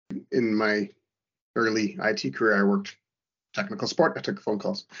in my early IT career, I worked technical support. I took phone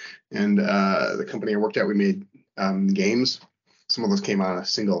calls, and the company I worked at, we made games. Some of those came on a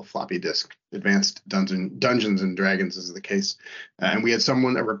single floppy disk. Advanced Dungeons and Dragons is the case, and we had a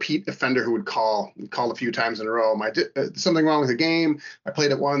repeat offender who would call a few times in a row. Something wrong with the game. I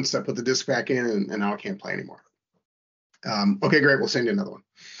played it once. I put the disc back in, and now I can't play anymore. Okay, great. We'll send you another one.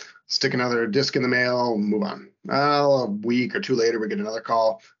 Stick another disc in the mail. Move on. Well, a week or two later, we get another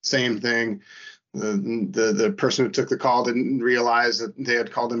call. Same thing. The person who took the call didn't realize that they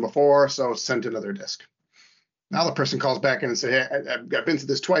had called in before, so sent another disc. Now the person calls back in and says, hey, I've been through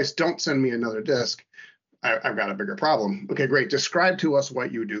this twice. Don't send me another disc. I've got a bigger problem. Okay, great. Describe to us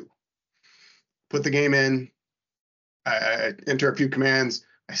what you do. Put the game in. I enter a few commands.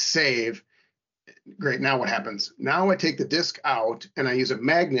 I save. Great. Now what happens? Now I take the disc out and I use a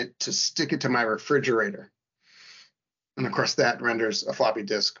magnet to stick it to my refrigerator. And of course, that renders a floppy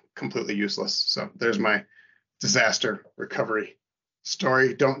disk completely useless. So there's my disaster recovery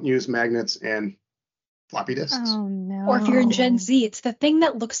story. Don't use magnets and floppy disks. Oh, no. Or if you're in Gen Z, it's the thing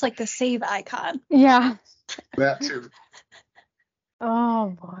that looks like the save icon. Yeah. That too.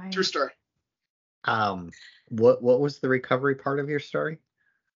 Oh, boy. True story. What was the recovery part of your story?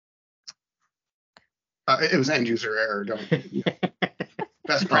 It was end user error.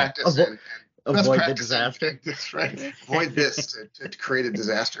 Best practice. Avoid the disaster. That's right. Avoid this to create a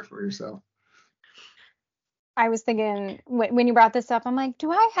disaster for yourself. I was thinking when you brought this up, I'm like,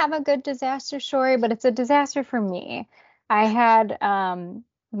 do I have a good disaster story? But it's a disaster for me. I had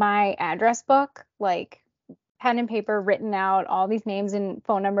my address book, like pen and paper, written out, all these names and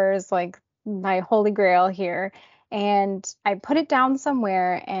phone numbers, like my holy grail here. And I put it down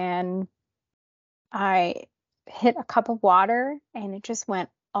somewhere and I hit a cup of water and it just went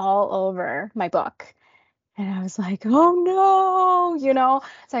all over my book. And I was like, oh no,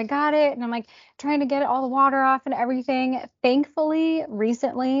 so I got it and I'm like trying to get all the water off and everything. Thankfully,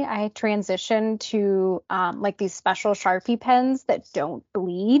 recently I transitioned to like these special Sharpie pens that don't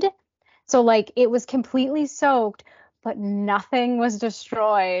bleed. So like it was completely soaked, but nothing was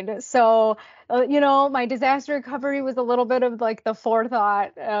destroyed. So, my disaster recovery was a little bit of like the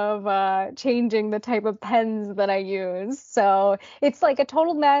forethought of changing the type of pens that I use. So it's like a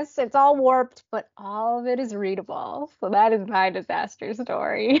total mess. It's all warped, but all of it is readable. So that is my disaster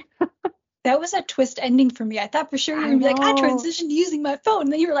story. That was a twist ending for me. I thought for sure you were going to be like, I transitioned to using my phone.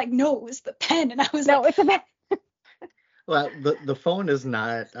 And then you were like, no, it was the pen. And I was no, it's a pen. Well, the phone is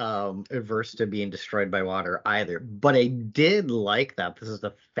not averse to being destroyed by water either, but I did like that. This is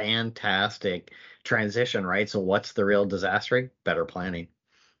a fantastic transition, right? So what's the real disaster? Better planning,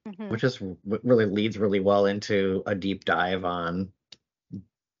 which is really leads really well into a deep dive on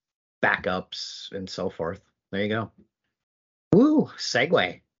backups and so forth. There you go. Woo,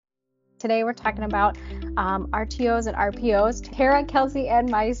 segue. Today we're talking about RTOs and RPOs. Tara, Kelsey, and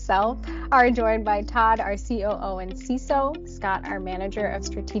myself are joined by Todd, our COO and CISO, Scott, our Manager of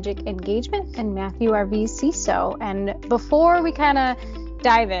Strategic Engagement, and Matthew, our VCISO. And before we kind of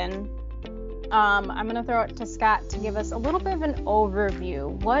dive in, I'm going to throw it to Scott to give us a little bit of an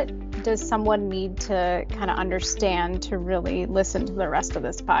overview. What does someone need to kind of understand to really listen to the rest of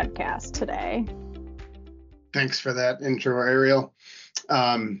this podcast today? Thanks for that intro, Ariel.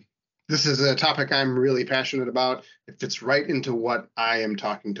 This is a topic I'm really passionate about. It fits right into what I am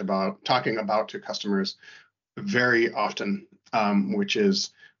talking about to customers very often, which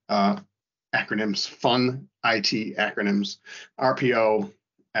is acronyms, fun IT acronyms, RPO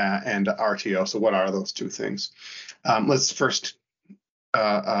and RTO. So what are those two things? Let's first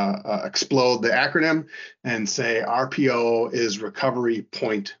explode the acronym and say RPO is Recovery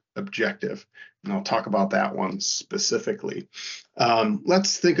Point Objective. And I'll talk about that one specifically.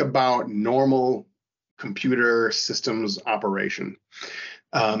 Let's think about normal computer systems operation.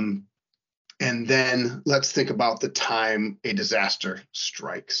 And then let's think about the time a disaster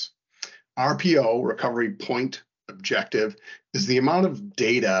strikes. RPO, Recovery Point Objective, is the amount of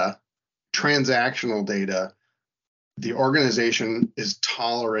data, transactional data, the organization is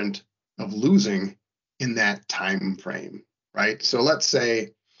tolerant of losing in that time frame, right? So let's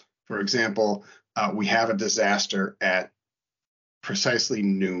say, for example, we have a disaster at precisely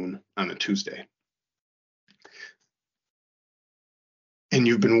noon on a Tuesday. And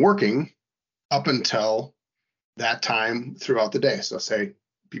you've been working up until that time throughout the day. So say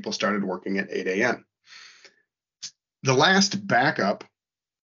people started working at 8 a.m. The last backup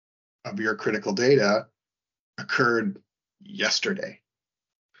of your critical data occurred yesterday.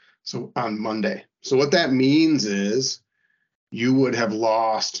 So on Monday. So what that means is you would have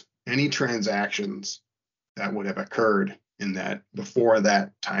lost any transactions that would have occurred in that before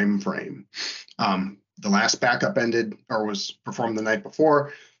that time frame. The last backup ended or was performed the night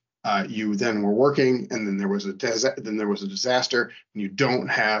before. You then were working, and then there was a disaster, and you don't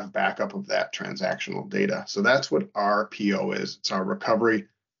have backup of that transactional data. So that's what RPO is. It's our recovery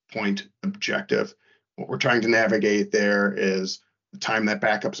point objective. What we're trying to navigate there is the time that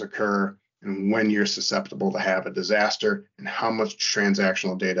backups occur and when you're susceptible to have a disaster and how much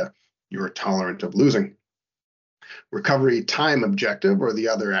transactional data you are tolerant of losing. Recovery time objective, or the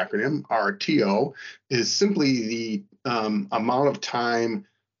other acronym, RTO, is simply the amount of time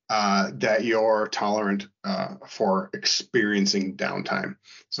that you're tolerant for experiencing downtime.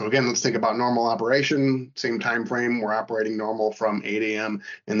 So again, let's think about normal operation, same time frame. We're operating normal from 8 a.m.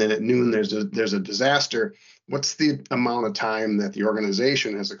 and then at noon there's a disaster. What's the amount of time that the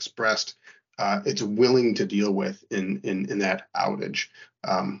organization has expressed it's willing to deal with in that outage?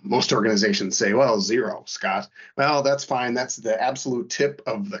 Most organizations say, well, 0, Scott. Well, that's fine. That's the absolute tip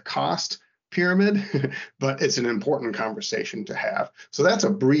of the cost pyramid, but it's an important conversation to have. So that's a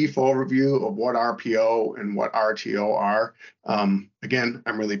brief overview of what RPO and what RTO are. Again,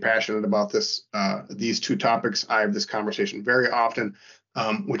 I'm really passionate about these two topics. I have this conversation very often,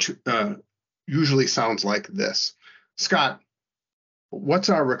 which usually sounds like this. Scott, what's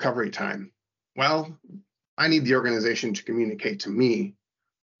our recovery time? Well, I need the organization to communicate to me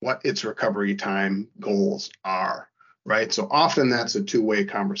what its recovery time goals are, right? So often that's a two-way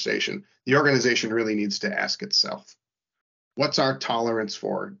conversation. The organization really needs to ask itself, what's our tolerance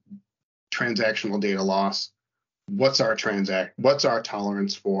for transactional data loss? What's our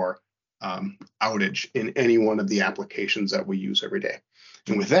tolerance for outage in any one of the applications that we use every day?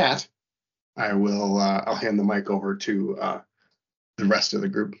 And with that, I'll hand the mic over to the rest of the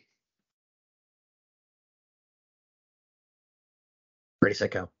group. Ready,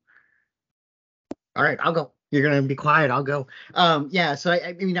 set, go. All right, I'll go. You're going to be quiet. I'll go. Yeah, so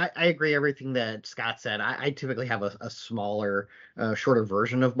I mean, I agree everything that Scott said. I typically have a smaller, shorter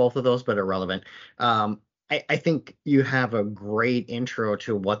version of both of those, but irrelevant. I think you have a great intro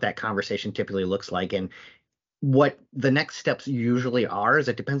to what that conversation typically looks like. And what the next steps usually are is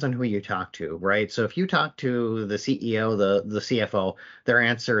it depends on who you talk to, right? So if you talk to the CEO, the CFO, their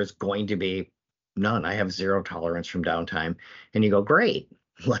answer is going to be none. I have 0 tolerance from downtime. And you go, great.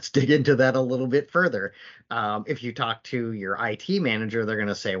 Let's dig into that a little bit further. If you talk to your IT manager, they're going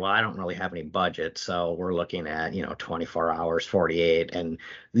to say, well, I don't really have any budget. So we're looking at, 24 hours, 48. And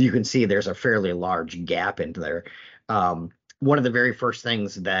you can see there's a fairly large gap into there. One of the very first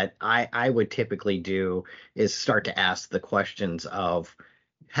things that I would typically do is start to ask the questions of,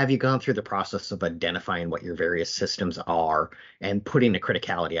 have you gone through the process of identifying what your various systems are and putting a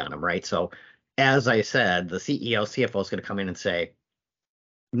criticality on them, right? So as I said, the CEO, CFO is going to come in and say,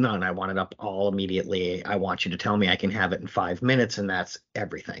 none, I want it up all immediately. I want you to tell me I can have it in 5 minutes, and that's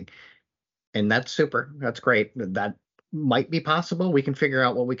everything. And that's super. That's great. That might be possible. We can figure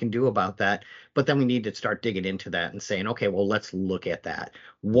out what we can do about that. But then we need to start digging into that and saying, okay, well, let's look at that.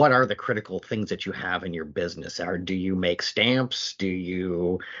 What are the critical things that you have in your business? Do you make stamps? Do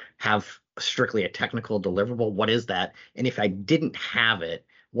you have strictly a technical deliverable? What is that? And if I didn't have it,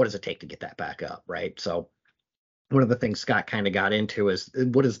 what does it take to get that back up, right? So one of the things Scott kind of got into is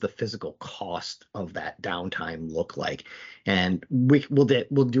what does the physical cost of that downtime look like? And we'll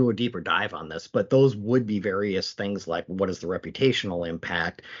do a deeper dive on this, but those would be various things like what is the reputational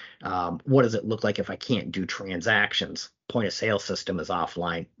impact? What does it look like if I can't do transactions? Point of sale system is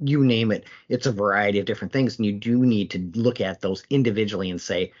offline. You name it. It's a variety of different things. And you do need to look at those individually and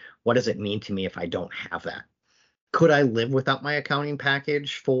say, what does it mean to me if I don't have that? Could I live without my accounting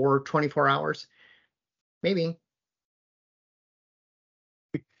package for 24 hours? Maybe.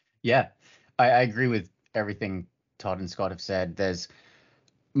 Yeah, I agree with everything Todd and Scott have said. There's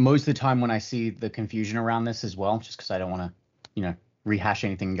most of the time when I see the confusion around this as well, just because I don't want to, rehash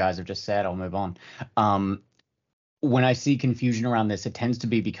anything you guys have just said, I'll move on. When I see confusion around this, it tends to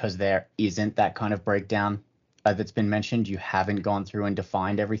be because there isn't that kind of breakdown that's been mentioned. You haven't gone through and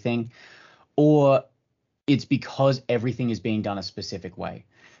defined everything, or it's because everything is being done a specific way.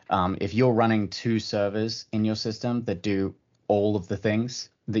 If you're running 2 servers in your system that do all of the things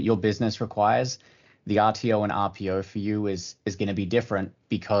that your business requires, the RTO and RPO for you is going to be different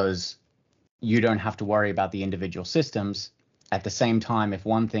because you don't have to worry about the individual systems. At the same time, if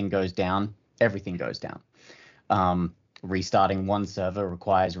one thing goes down, everything goes down. Restarting one server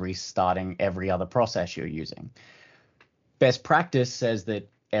requires restarting every other process you're using. Best practice says that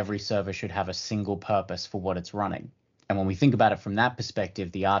every server should have a single purpose for what it's running. And when we think about it from that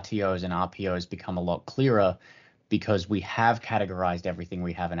perspective, the RTOs and RPOs become a lot clearer because we have categorized everything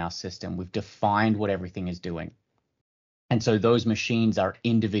we have in our system. We've defined what everything is doing. And so those machines are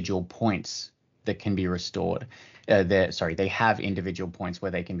individual points that can be restored. They have individual points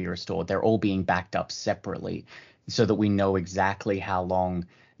where they can be restored. They're all being backed up separately so that we know exactly how long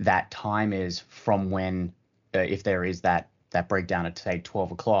that time is from when, if there is that breakdown at, say,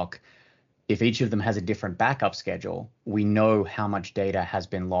 12 o'clock. If each of them has a different backup schedule, we know how much data has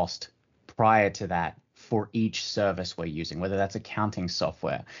been lost prior to that for each service we're using, whether that's accounting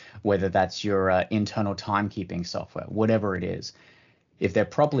software, whether that's your internal timekeeping software, whatever it is. If they're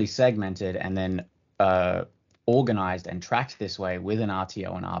properly segmented and then organized and tracked this way with an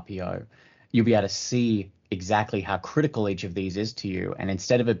RTO and RPO, you'll be able to see exactly how critical each of these is to you. And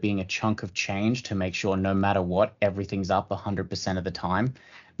instead of it being a chunk of change to make sure no matter what, everything's up 100% of the time,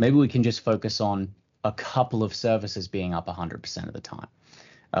 maybe we can just focus on a couple of services being up 100% of the time.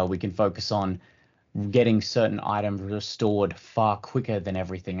 We can focus on getting certain items restored far quicker than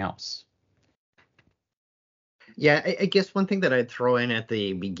everything else. Yeah, I guess one thing that I'd throw in at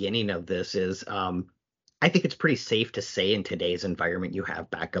the beginning of this is I think it's pretty safe to say in today's environment you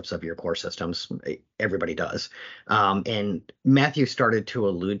have backups of your core systems. Everybody does. And Matthew started to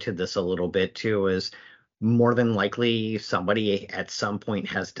allude to this a little bit too, is more than likely somebody at some point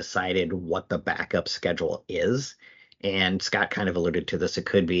has decided what the backup schedule is. And Scott kind of alluded to this. It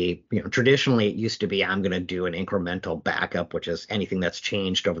could be, traditionally it used to be, I'm going to do an incremental backup, which is anything that's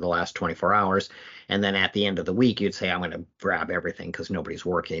changed over the last 24 hours. And then at the end of the week, you'd say, I'm going to grab everything because nobody's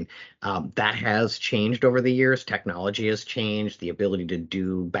working. That has changed over the years. Technology has changed. The ability to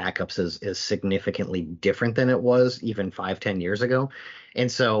do backups is significantly different than it was even 5-10 years ago.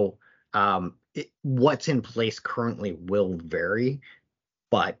 And so what's in place currently will vary.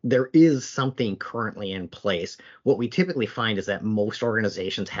 But there is something currently in place. What we typically find is that most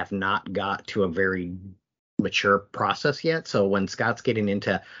organizations have not got to a very mature process yet. So when Scott's getting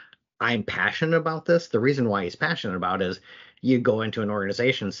into, I'm passionate about this, the reason why he's passionate about it is you go into an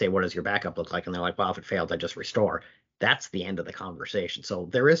organization and say, what does your backup look like? And they're like, well, if it failed, I just restore. That's the end of the conversation. So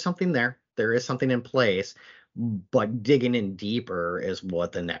there is something there. There is something in place. But digging in deeper is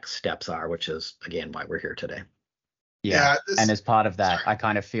what the next steps are, which is, again, why we're here today. Yeah. And as part of that, I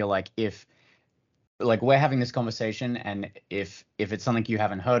kind of feel like if we're having this conversation and if it's something you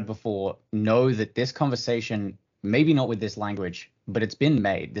haven't heard before, know that this conversation, maybe not with this language, but it's been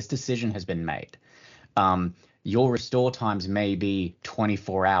made. This decision has been made. Your restore times may be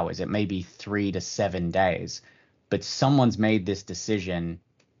 24 hours. It may be 3 to 7 days, but someone's made this decision,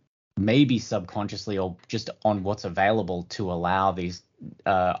 maybe subconsciously or just on what's available to allow these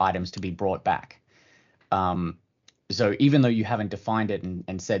items to be brought back. So even though you haven't defined it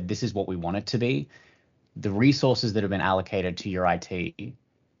and said this is what we want it to be, the resources that have been allocated to your IT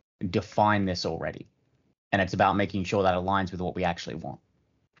define this already. And it's about making sure that aligns with what we actually want.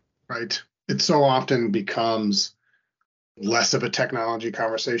 Right. It so often becomes less of a technology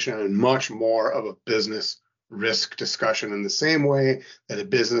conversation and much more of a business risk discussion, in the same way that a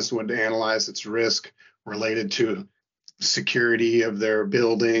business would analyze its risk related to security of their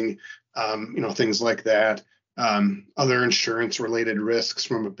building, things like that. Other insurance related risks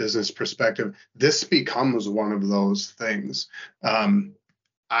from a business perspective. This becomes one of those things.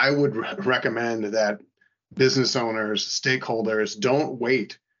 I would recommend that business owners, stakeholders, don't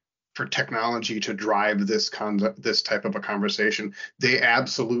wait for technology to drive this type of a conversation. They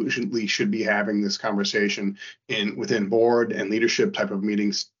absolutely should be having this conversation within board and leadership type of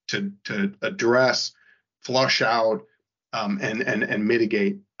meetings to address, flush out, and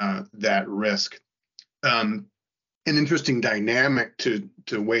mitigate that risk. An interesting dynamic to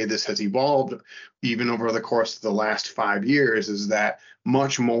the way this has evolved, even over the course of the last 5 years, is that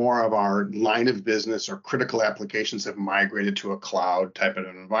much more of our line of business or critical applications have migrated to a cloud type of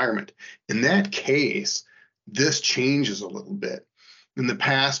an environment. In that case, this changes a little bit. In the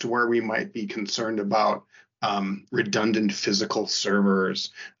past, where we might be concerned about redundant physical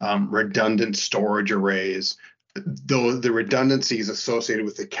servers, redundant storage arrays, though the redundancies associated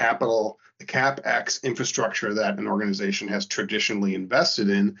with the CapEx infrastructure that an organization has traditionally invested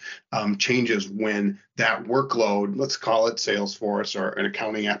in changes when that workload, let's call it Salesforce or an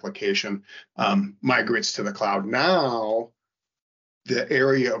accounting application, migrates to the cloud. Now, the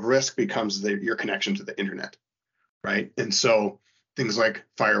area of risk becomes your connection to the internet, right? And so things like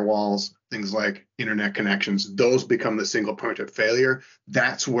firewalls, things like internet connections, those become the single point of failure.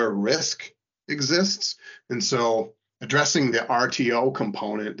 That's where risk exists. And so addressing the RTO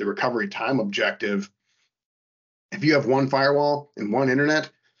component, the recovery time objective, if you have one firewall and one internet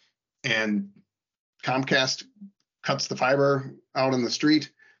and Comcast cuts the fiber out on the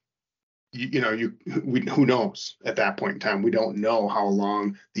street, who knows at that point in time? We don't know how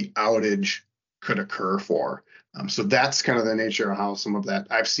long the outage could occur for. So that's kind of the nature of how some of that,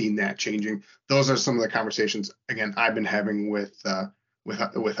 I've seen that changing. Those are some of the conversations, again, I've been having with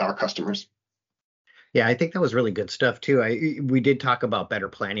our customers. Yeah, I think that was really good stuff too. We did talk about better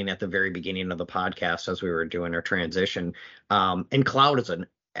planning at the very beginning of the podcast as we were doing our transition. And cloud is an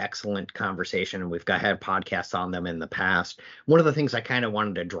excellent conversation, and we've had podcasts on them in the past. One of the things I kind of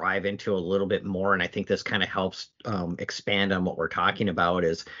wanted to drive into a little bit more, and I think this kind of helps expand on what we're talking about,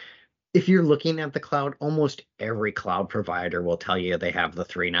 is if you're looking at the cloud, almost every cloud provider will tell you they have the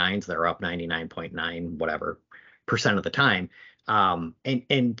 3 nines. They're up 99.9 whatever percent of the time.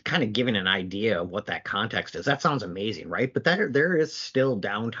 And kind of giving an idea of what that context is. That sounds amazing, right? But there is still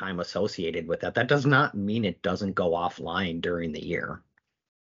downtime associated with that. That does not mean it doesn't go offline during the year.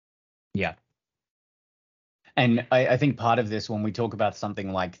 Yeah. And I think part of this, when we talk about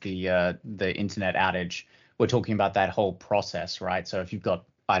something like the internet outage, we're talking about that whole process, right? So if you've got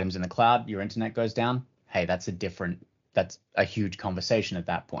items in the cloud, your internet goes down, hey, that's a huge conversation at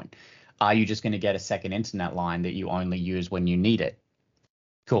that point. Are you just going to get a second internet line that you only use when you need it?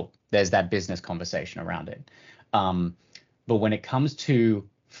 Cool. There's that business conversation around it. But when it comes to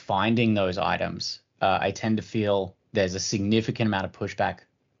finding those items, I tend to feel there's a significant amount of pushback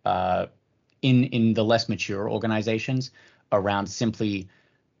in the less mature organizations around simply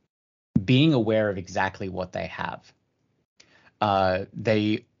being aware of exactly what they have.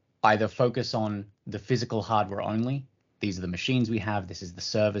 They either focus on the physical hardware only. These are the machines we have. This is the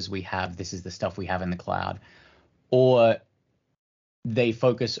servers we have. This is the stuff we have in the cloud. Or they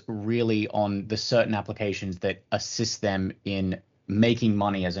focus really on the certain applications that assist them in making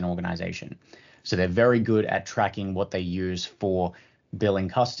money as an organization. So they're very good at tracking what they use for billing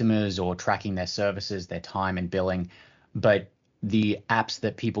customers or tracking their services, their time and billing. But the apps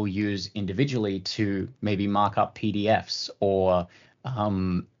that people use individually to maybe mark up PDFs, or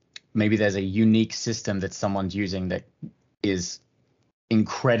maybe there's a unique system that someone's using that is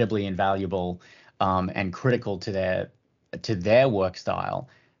incredibly invaluable and critical to their work style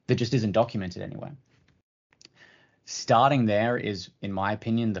that just isn't documented anywhere. Starting there is, in my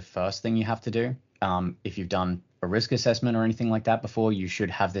opinion, the first thing you have to do. If you've done a risk assessment or anything like that before, you should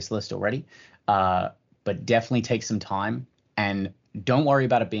have this list already. But definitely take some time, and don't worry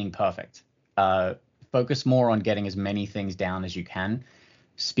about it being perfect. Focus more on getting as many things down as you can,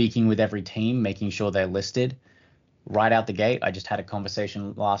 speaking with every team, making sure they're listed. Right out the gate, I just had a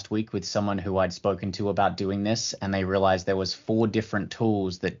conversation last week with someone who I'd spoken to about doing this, and they realized there was 4 different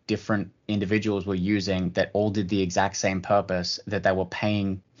tools that different individuals were using that all did the exact same purpose that they were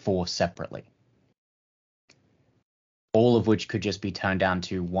paying for separately. All of which could just be turned down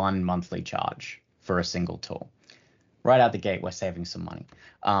to one monthly charge for a single tool. Right out the gate, we're saving some money.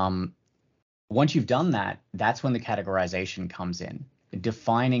 Once you've done that, that's when the categorization comes in,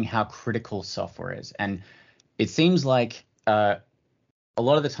 defining how critical software is. And it seems like a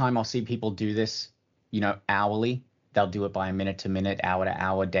lot of the time I'll see people do this, hourly. They'll do it by a minute to minute, hour to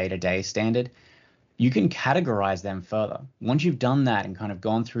hour, day to day standard. You can categorize them further. Once you've done that and kind of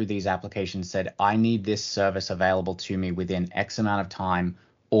gone through these applications, said, I need this service available to me within X amount of time,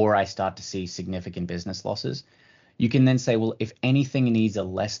 or I start to see significant business losses, you can then say, well, if anything needs a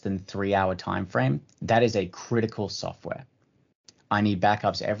less than 3-hour time frame, that is a critical software. I need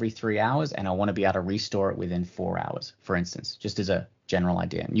backups every 3 hours, and I want to be able to restore it within 4 hours, for instance, just as a general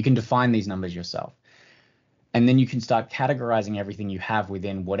idea. And you can define these numbers yourself. And then you can start categorizing everything you have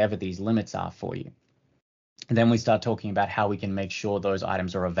within whatever these limits are for you. And then we start talking about how we can make sure those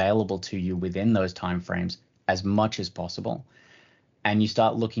items are available to you within those timeframes as much as possible. And you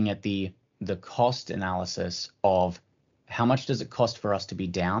start looking at the cost analysis of how much does it cost for us to be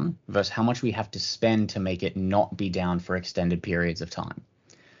down versus how much we have to spend to make it not be down for extended periods of time.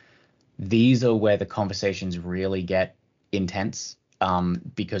 These are where the conversations really get intense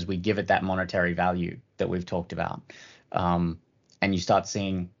because we give it that monetary value that we've talked about. And you start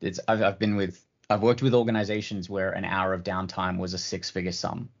seeing I've worked with organizations where an hour of downtime was a 6-figure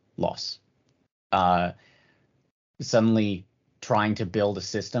sum loss. Suddenly trying to build a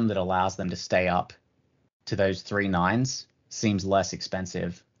system that allows them to stay up to those 3 nines seems less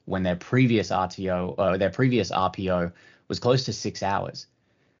expensive when their previous RTO or their previous RPO was close to 6 hours.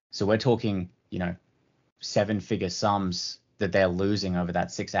 So we're talking, 7-figure sums that they're losing over that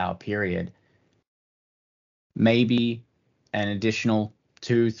 6-hour period. Maybe an additional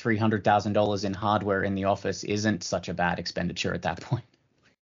 $200,000-$300,000 in hardware in the office isn't such a bad expenditure at that point.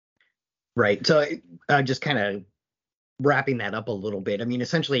 Right. So just kind of wrapping that up a little bit. I mean,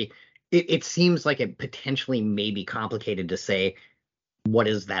 essentially, it seems like it potentially may be complicated to say what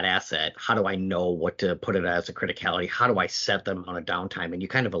is that asset? How do I know what to put it as a criticality? How do I set them on a downtime? And you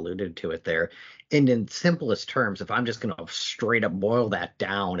kind of alluded to it there. And in simplest terms, if I'm just going to straight up boil that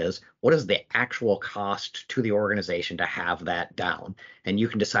down, is what is the actual cost to the organization to have that down? And you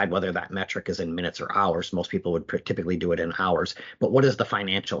can decide whether that metric is in minutes or hours. Most people would typically do it in hours. But what is the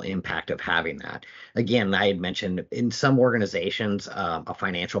financial impact of having that? Again, I had mentioned in some organizations, a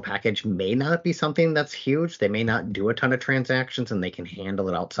financial package may not be something that's huge. They may not do a ton of transactions and they can handle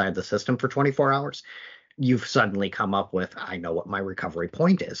it outside the system for 24 hours. You've suddenly come up with, I know what my recovery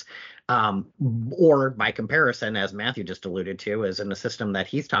point is. Or by comparison, as Matthew just alluded to, is in the system that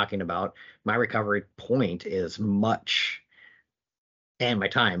he's talking about, my recovery point is much, and my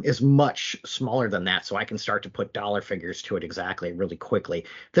time is much smaller than that, so I can start to put dollar figures to it exactly really quickly.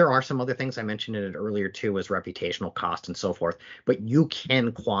 There are some other things I mentioned in it earlier too, as reputational cost and so forth, but you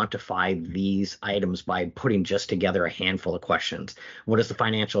can quantify these items by putting just together a handful of questions. What is the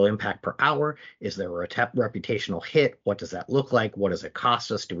financial impact per hour? Is there a reputational hit? What does that look like? What does it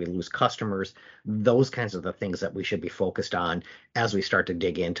cost us? Do we lose customers? Those kinds of the things that we should be focused on as we start to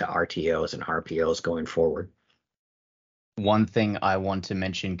dig into RTOs and RPOs going forward. One thing I want to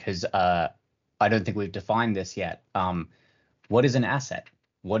mention, because I don't think we've defined this yet. What is an asset?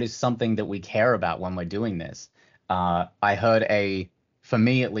 What is something that we care about when we're doing this? I heard for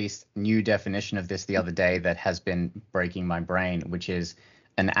me at least, new definition of this the other day that has been breaking my brain, which is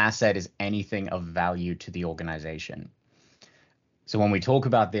an asset is anything of value to the organization. So when we talk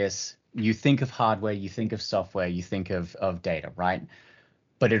about this, you think of hardware, you think of software, you think of data, right?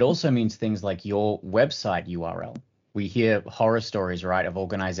 But it also means things like your website URL. We hear horror stories, right, of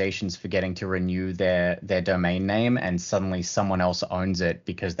organizations forgetting to renew their domain name, and suddenly someone else owns it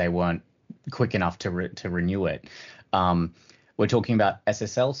because they weren't quick enough to renew it. We're talking about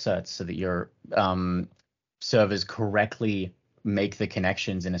SSL certs so that your servers correctly make the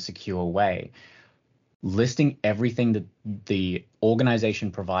connections in a secure way. Listing everything that the organization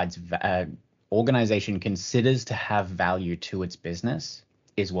provides, organization considers to have value to its business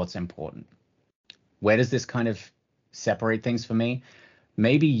is what's important. Where does this kind of separate things for me?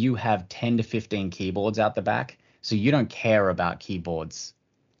 Maybe you have 10 to 15 keyboards out the back, so you don't care about keyboards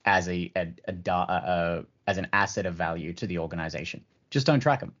as an asset of value to the organization. Just don't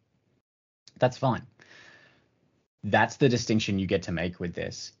track them. That's fine. That's the distinction you get to make with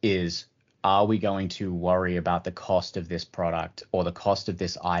this is, are we going to worry about the cost of this product or the cost of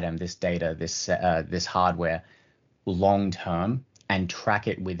this item, this data, this hardware long term, and track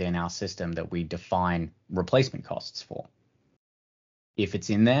it within our system that we define replacement costs for? If it's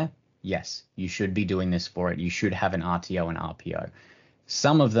in there, yes, you should be doing this for it. You should have an RTO and RPO.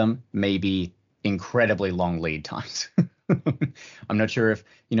 Some of them may be incredibly long lead times. I'm not sure if,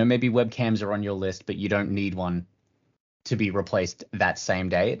 maybe webcams are on your list, but you don't need one to be replaced that same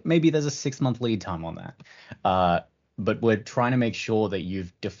day. Maybe there's a 6-month lead time on that. But we're trying to make sure that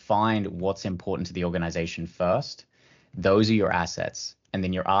you've defined what's important to the organization first. Those are your assets. And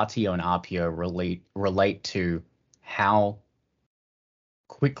then your RTO and RPO relate to how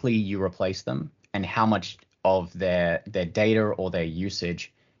quickly you replace them and how much of their data or their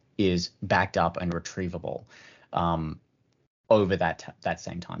usage is backed up and retrievable over that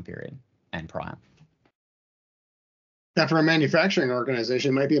same time period and prior. Now, for a manufacturing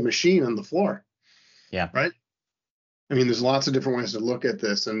organization, it might be a machine on the floor. Yeah. Right? I mean, there's lots of different ways to look at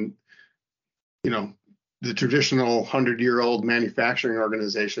this. And, the traditional 100-year-old manufacturing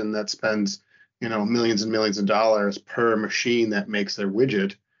organization that spends, millions and millions of dollars per machine that makes their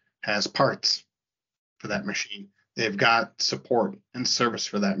widget has parts for that machine. They've got support and service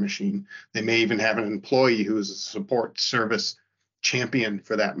for that machine. They may even have an employee who's a support service champion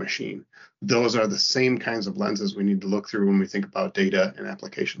for that machine. Those are the same kinds of lenses we need to look through when we think about data and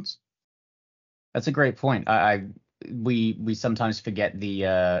applications. That's a great point. We sometimes forget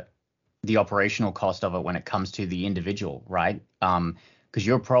the operational cost of it when it comes to the individual, right? Because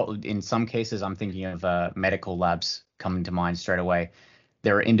in some cases, I'm thinking of medical labs coming to mind straight away.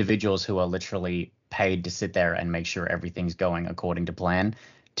 There are individuals who are literally paid to sit there and make sure everything's going according to plan,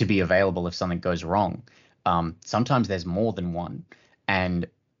 to be available if something goes wrong. Sometimes there's more than one, and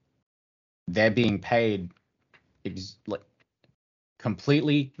they're being paid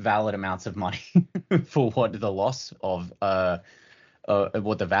completely valid amounts of money for what the loss of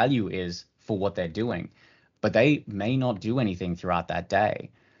what the value is for what they're doing, but they may not do anything throughout that day.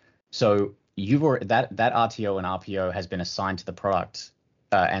 So that RTO and RPO has been assigned to the product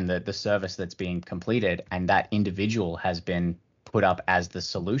and the service that's being completed, and that individual has been put up as the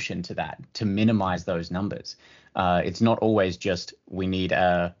solution to that, to minimize those numbers. It's not always just we need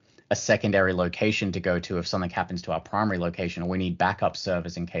a a secondary location to go to if something happens to our primary location, or we need backup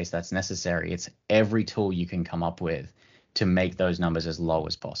servers in case that's necessary. It's every tool you can come up with to make those numbers as low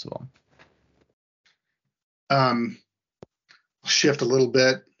as possible. Shift a little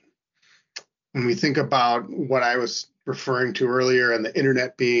bit. When we think about what I was referring to earlier and the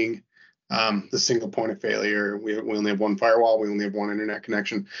internet being the single point of failure, we only have one firewall, we only have one internet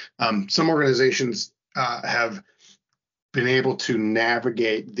connection. Some organizations have been able to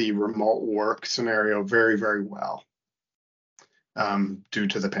navigate the remote work scenario very, very well due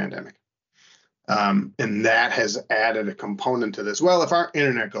to the pandemic. And that has added a component to this. Well, if our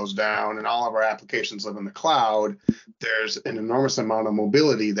internet goes down and all of our applications live in the cloud, there's an enormous amount of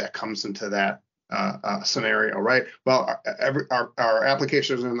mobility that comes into that scenario, right? Well, our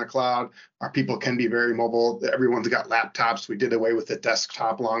applications are in the cloud. Our people can be very mobile. Everyone's got laptops. We did away with the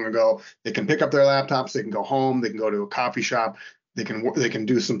desktop long ago. They can pick up their laptops. They can go home. They can go to a coffee shop. They can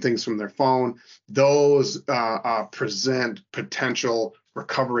do some things from their phone. Those present potential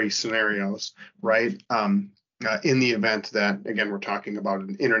recovery scenarios, right? In the event that, again, we're talking about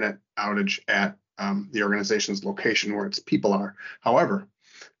an internet outage at the organization's location where its people are. However,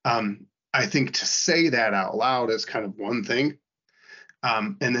 I think to say that out loud is kind of one thing,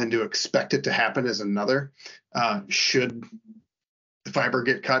 and then to expect it to happen is another. Should the fiber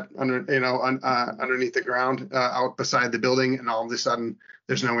get cut under, underneath the ground out beside the building, and all of a sudden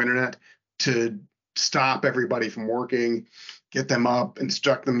there's no internet, to stop everybody from working, get them up,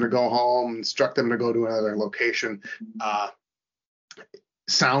 instruct them to go home, instruct them to go to another location,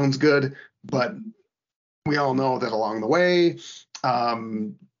 sounds good, but we all know that along the way,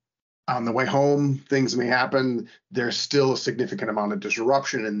 on the way home, things may happen. There's still a significant amount of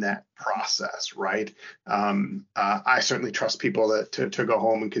disruption in that process, right? I certainly trust people to go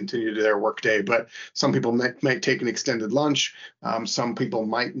home and continue their workday, but some people might take an extended lunch. Some people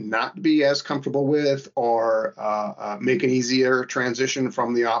might not be as comfortable with or make an easier transition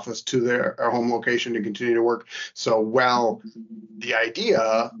from the office to their home location to continue to work. So, well, the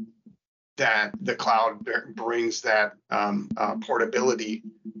idea that the cloud brings that portability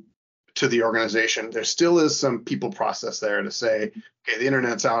to the organization, there still is some people process there to say, okay, the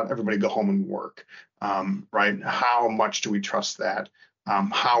internet's out, everybody go home and work, right? How much do we trust that?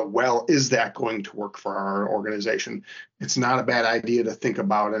 How well is that going to work for our organization? It's not a bad idea to think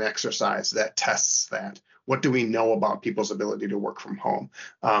about an exercise that tests that. What do we know about people's ability to work from home?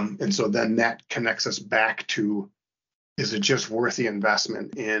 And so then that connects us back to, is it just worth the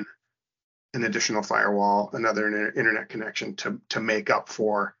investment in an additional firewall, another internet connection to make up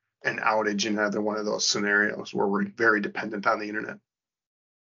for an outage in either one of those scenarios where we're very dependent on the internet?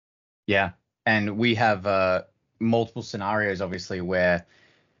 Yeah, and we have multiple scenarios, obviously, where,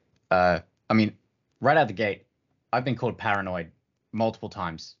 right out the gate, I've been called paranoid multiple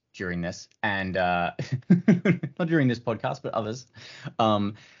times during this, and not during this podcast, but others.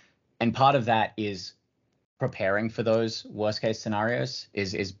 And part of that is preparing for those worst case scenarios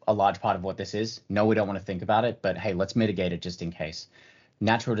is a large part of what this is. No, we don't want to think about it, but hey, let's mitigate it just in case.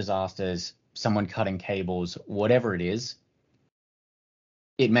 Natural disasters, someone cutting cables, whatever it is,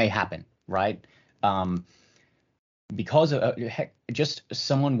 it may happen, right? Because just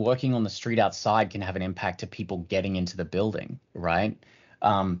someone working on the street outside can have an impact to people getting into the building, right?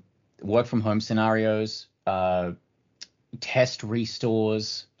 Work from home scenarios, test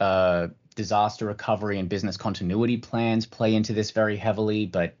restores, disaster recovery and business continuity plans play into this very heavily,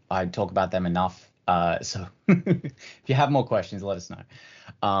 but I talk about them enough. So if you have more questions, let us know.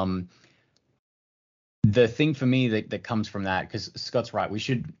 The thing for me that comes from that, because Scott's right, we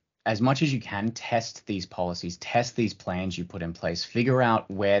should, as much as you can, test these policies, test these plans you put in place, figure out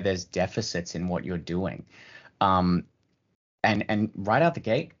where there's deficits in what you're doing. And right out the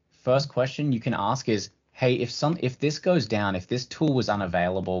gate, first question you can ask is, hey, if this goes down, if this tool was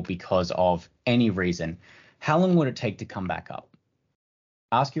unavailable because of any reason, how long would it take to come back up?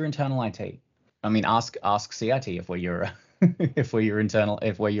 Ask your internal IT. Ask CIT if we're your if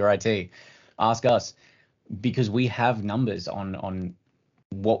we're your IT. Ask us, because we have numbers on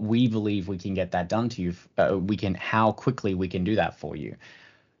what we believe we can get that done to you. How quickly we can do that for you.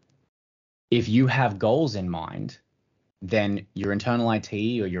 If you have goals in mind, then your internal IT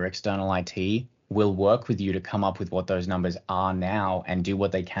or your external IT will work with you to come up with what those numbers are now and do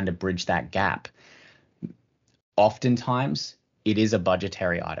what they can to bridge that gap. Oftentimes, it is a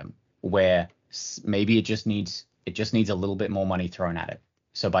budgetary item where maybe it just needs a little bit more money thrown at it.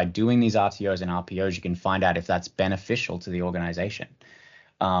 So by doing these RTOs and RPOs, you can find out if that's beneficial to the organization.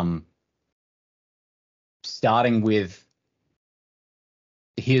 Starting with,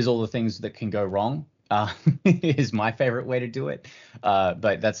 here's all the things that can go wrong. is my favorite way to do it.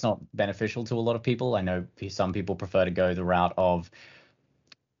 But that's not beneficial to a lot of people. I know some people prefer to go the route of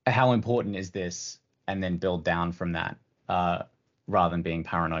how important is this and then build down from that, rather than being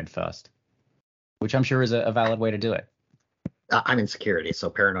paranoid first, which I'm sure is a valid way to do it. I'm in security, so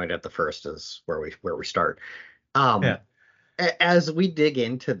paranoid at the first is where we start. Yeah. As we dig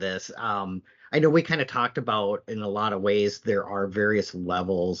into this, I know we kind of talked about in a lot of ways there are various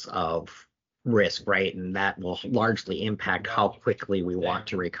levels of risk, right? And that will largely impact how quickly we want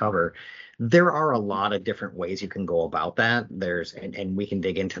to recover. There are a lot of different ways you can go about that. And we can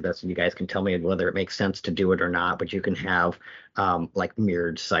dig into this and you guys can tell me whether it makes sense to do it or not, but you can have like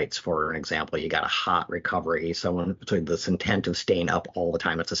mirrored sites, for an example. You got a hot recovery, so this intent of staying up all the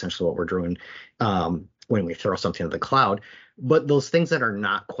time. That's essentially what we're doing when we throw something to the cloud. But those things that are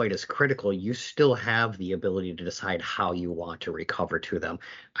not quite as critical, you still have the ability to decide how you want to recover to them.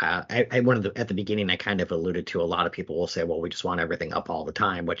 At the beginning, I kind of alluded to, a lot of people will say, well, we just want everything up all the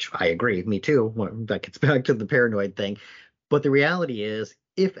time, which I agree, me too. That gets back to the paranoid thing. But the reality is,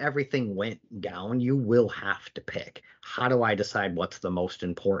 if everything went down, you will have to pick. How do I decide what's the most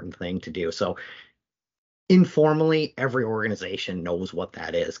important thing to do? So informally, every organization knows what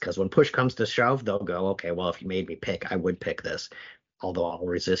that is, because when push comes to shove, they'll go, okay, well, if you made me pick, I would pick this, although I'll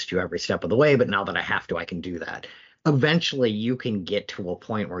resist you every step of the way. But now that I have to, I can do that. Eventually, you can get to a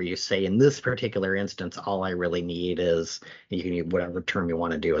point where you say, in this particular instance, all I really need is, you can use whatever term you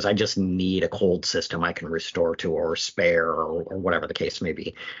want to do, is I just need a cold system I can restore to, or spare, or whatever the case may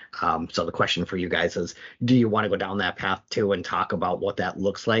be. So the question for you guys is, do you want to go down that path too and talk about what that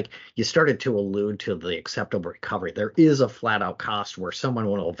looks like? You started to allude to the acceptable recovery. There is a flat out cost where someone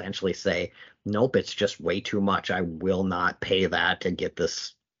will eventually say, nope, it's just way too much. I will not pay that to get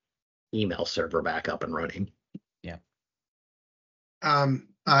this email server back up and running. Yeah.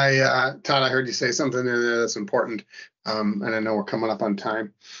 Todd, I heard you say something there that's important, and I know we're coming up on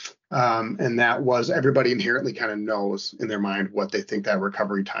time. And that was, everybody inherently kind of knows in their mind what they think that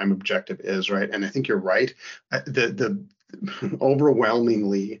recovery time objective is, right? And I think you're right. The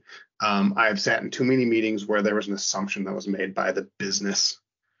overwhelmingly, I've sat in too many meetings where there was an assumption that was made by the business,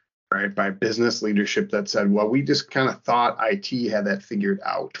 right? By business leadership that said, well, we just kind of thought IT had that figured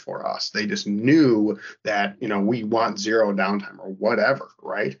out for us. They just knew that, we want zero downtime or whatever,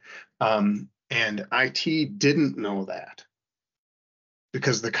 right? And IT didn't know that,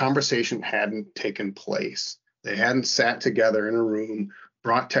 because the conversation hadn't taken place. They hadn't sat together in a room,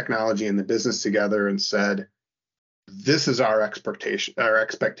 brought technology and the business together and said, this is our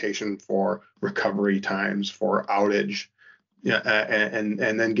expectation for recovery times, for outage. Yeah, and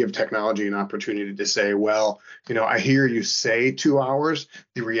then give technology an opportunity to say, well, I hear you say 2 hours,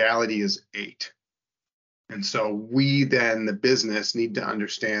 the reality is 8. And so we then, the business, need to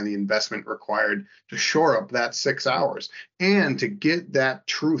understand the investment required to shore up that 6 hours and to get that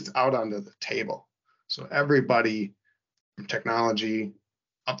truth out onto the table. So everybody from technology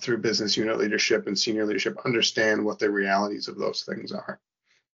up through business unit leadership and senior leadership understand what the realities of those things are.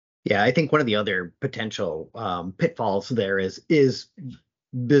 Yeah, I think one of the other potential pitfalls there is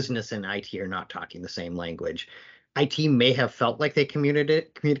business and IT are not talking the same language. IT may have felt like they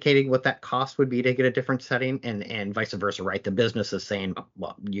communicating what that cost would be to get a different setting, and vice versa, right? The business is saying,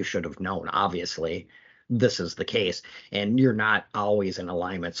 well, you should have known, obviously, this is the case, and you're not always in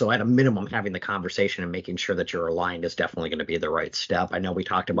alignment. So at a minimum, having the conversation and making sure that you're aligned is definitely going to be the right step. I know we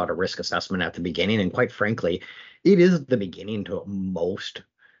talked about a risk assessment at the beginning, and quite frankly, it is the beginning to most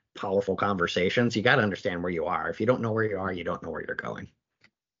powerful conversations. You got to understand where you are. If you don't know where you are, you don't know where you're going.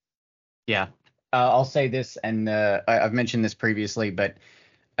 Yeah. I'll say this, and I've mentioned this previously, but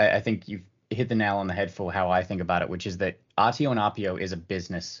I think you've hit the nail on the head for how I think about it, which is that RTO and RPO is a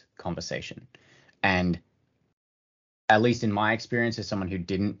business conversation. And at least in my experience, as someone who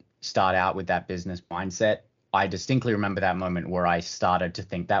didn't start out with that business mindset, I distinctly remember that moment where I started to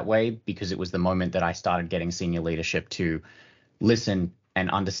think that way, because it was the moment that I started getting senior leadership to listen and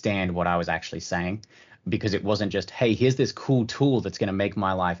understand what I was actually saying, because it wasn't just, hey, here's this cool tool that's going to make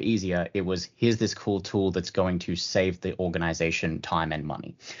my life easier. It was, here's this cool tool that's going to save the organization time and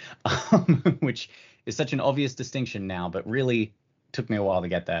money, which is such an obvious distinction now, but really took me a while to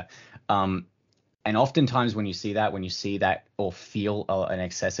get there. And oftentimes when you see that or feel an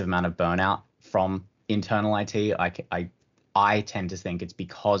excessive amount of burnout from internal IT, I tend to think it's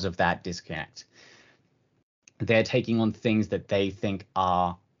because of that disconnect. They're taking on things that they think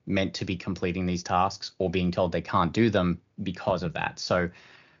are meant to be completing these tasks, or being told they can't do them because of that. So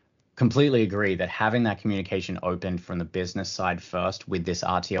completely agree that having that communication open from the business side first with this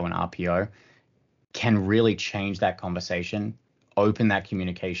RTO and RPO can really change that conversation, open that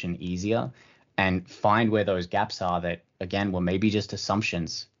communication easier, and find where those gaps are that, again, were maybe just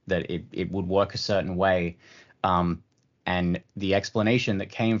assumptions that it would work a certain way. And the explanation that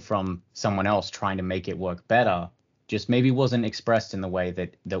came from someone else trying to make it work better just maybe wasn't expressed in the way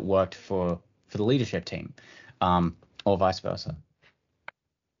that worked for the leadership team, or vice versa.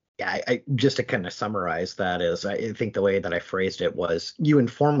 Yeah, I just to kind of summarize that is, I think the way that I phrased it was, you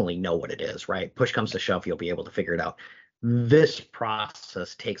informally know what it is, right? Push comes to shove, you'll be able to figure it out. This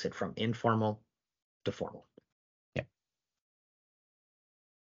process takes it from informal to formal. Yeah.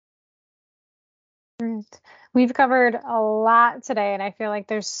 Great. We've covered a lot today, and I feel like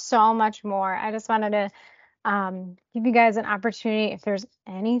there's so much more. I just wanted to give you guys an opportunity. If there's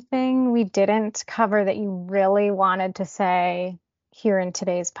anything we didn't cover that you really wanted to say here in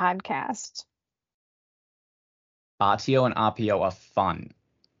today's podcast. RTO and RPO are fun.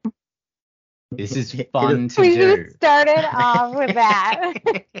 This is fun to We do. started off with that.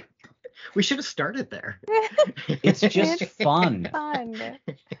 We should have started there. It's just fun. Fun.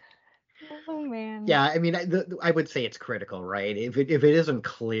 Oh man. Yeah, I mean, I would say it's critical, right? If it isn't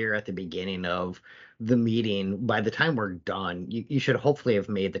clear at the beginning of the meeting, by the time we're done, you should hopefully have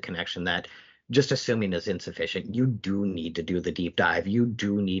made the connection that just assuming is insufficient. You do need to do the deep dive. You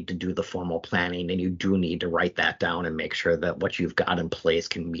do need to do the formal planning, and you do need to write that down and make sure that what you've got in place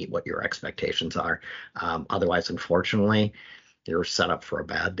can meet what your expectations are. Otherwise, unfortunately, you're set up for a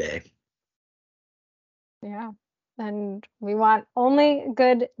bad day. Yeah. And we want only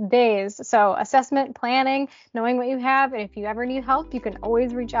good days. So assessment, planning, knowing what you have. And if you ever need help, you can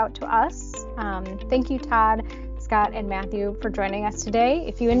always reach out to us. Thank you, Todd, Scott, and Matthew for joining us today.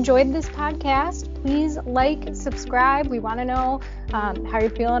 If you enjoyed this podcast, please like, subscribe. We want to know how you're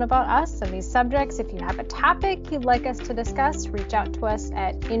feeling about us and these subjects. If you have a topic you'd like us to discuss, reach out to us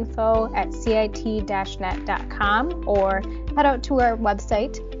at info@cit-net.com or head out to our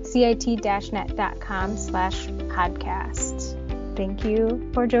website, cit-net.com/podcast. Thank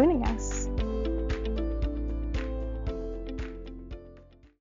you for joining us.